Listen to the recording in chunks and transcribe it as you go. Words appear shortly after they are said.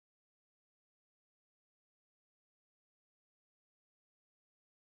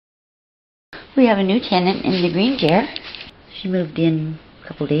We have a new tenant in the green chair. She moved in a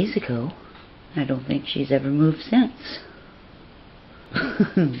couple days ago. I don't think she's ever moved since.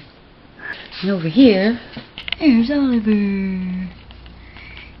 And over here, there's Oliver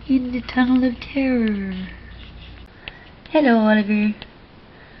in the tunnel of terror. Hello, Oliver.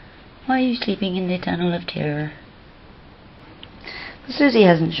 Why are you sleeping in the tunnel of terror? Susie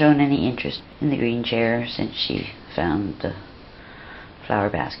hasn't shown any interest in the green chair since she found the flower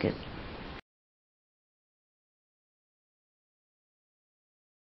basket.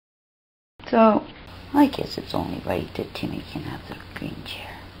 So, I guess it's only right that Timmy can have the green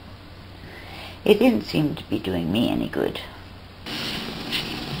chair. It didn't seem to be doing me any good.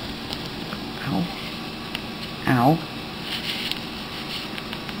 Ow. Ow.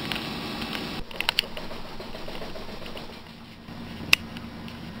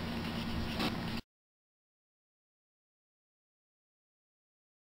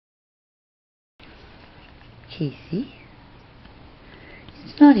 Casey,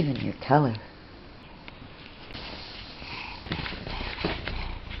 it's not even your color.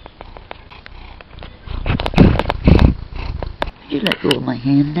 Would you let go of my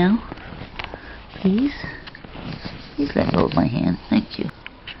hand now? Please? Please let go of my hand. Thank you.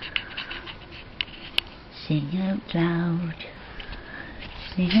 Sing out loud.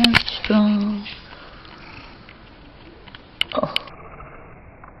 Sing out strong. Oh.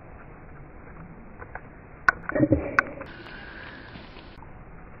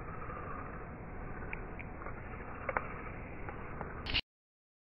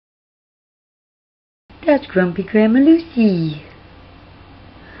 That's Grumpy Grandma Lucy.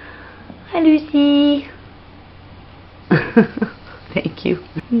 Hi, Lucy. Thank you.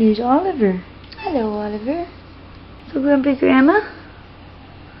 And there's Oliver. Hello, Oliver. So, Grumpy Grandma,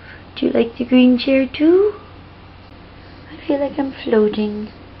 do you like the green chair too? I feel like I'm floating.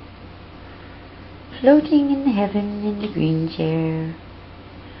 Floating in heaven in the green chair.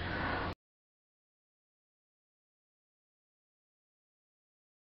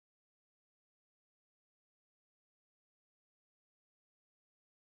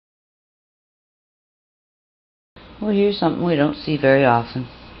 Well, here's something we don't see very often.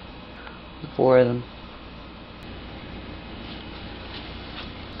 The four of them.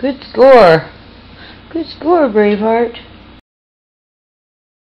 Good score. Good score, Braveheart.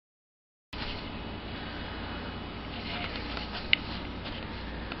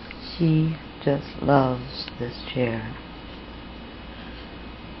 She just loves this chair.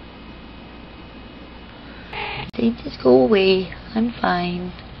 Say, just go away. I'm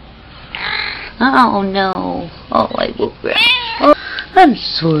fine. Oh no. Oh, I woke Grandma. Oh, I'm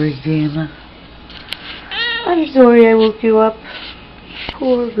sorry, Grandma. I'm sorry I woke you up.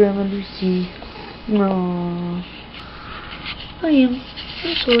 Poor Grandma Lucy. No. I'm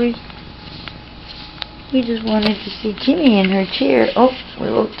sorry. We just wanted to see Timmy in her chair. Oh,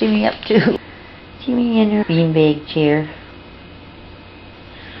 we woke Timmy up too. Timmy in her beanbag chair.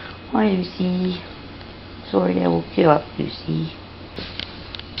 Hi, Lucy. Sorry I woke you up, Lucy.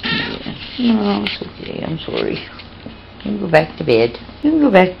 No, it's okay. I'm sorry. You can go back to bed. You can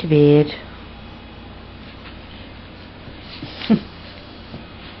go back to bed.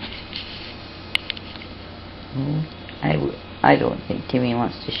 I don't think Timmy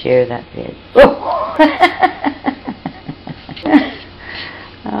wants to share that bed. Oh!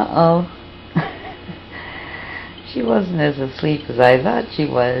 Uh-oh. She wasn't as asleep as I thought she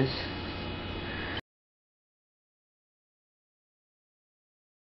was.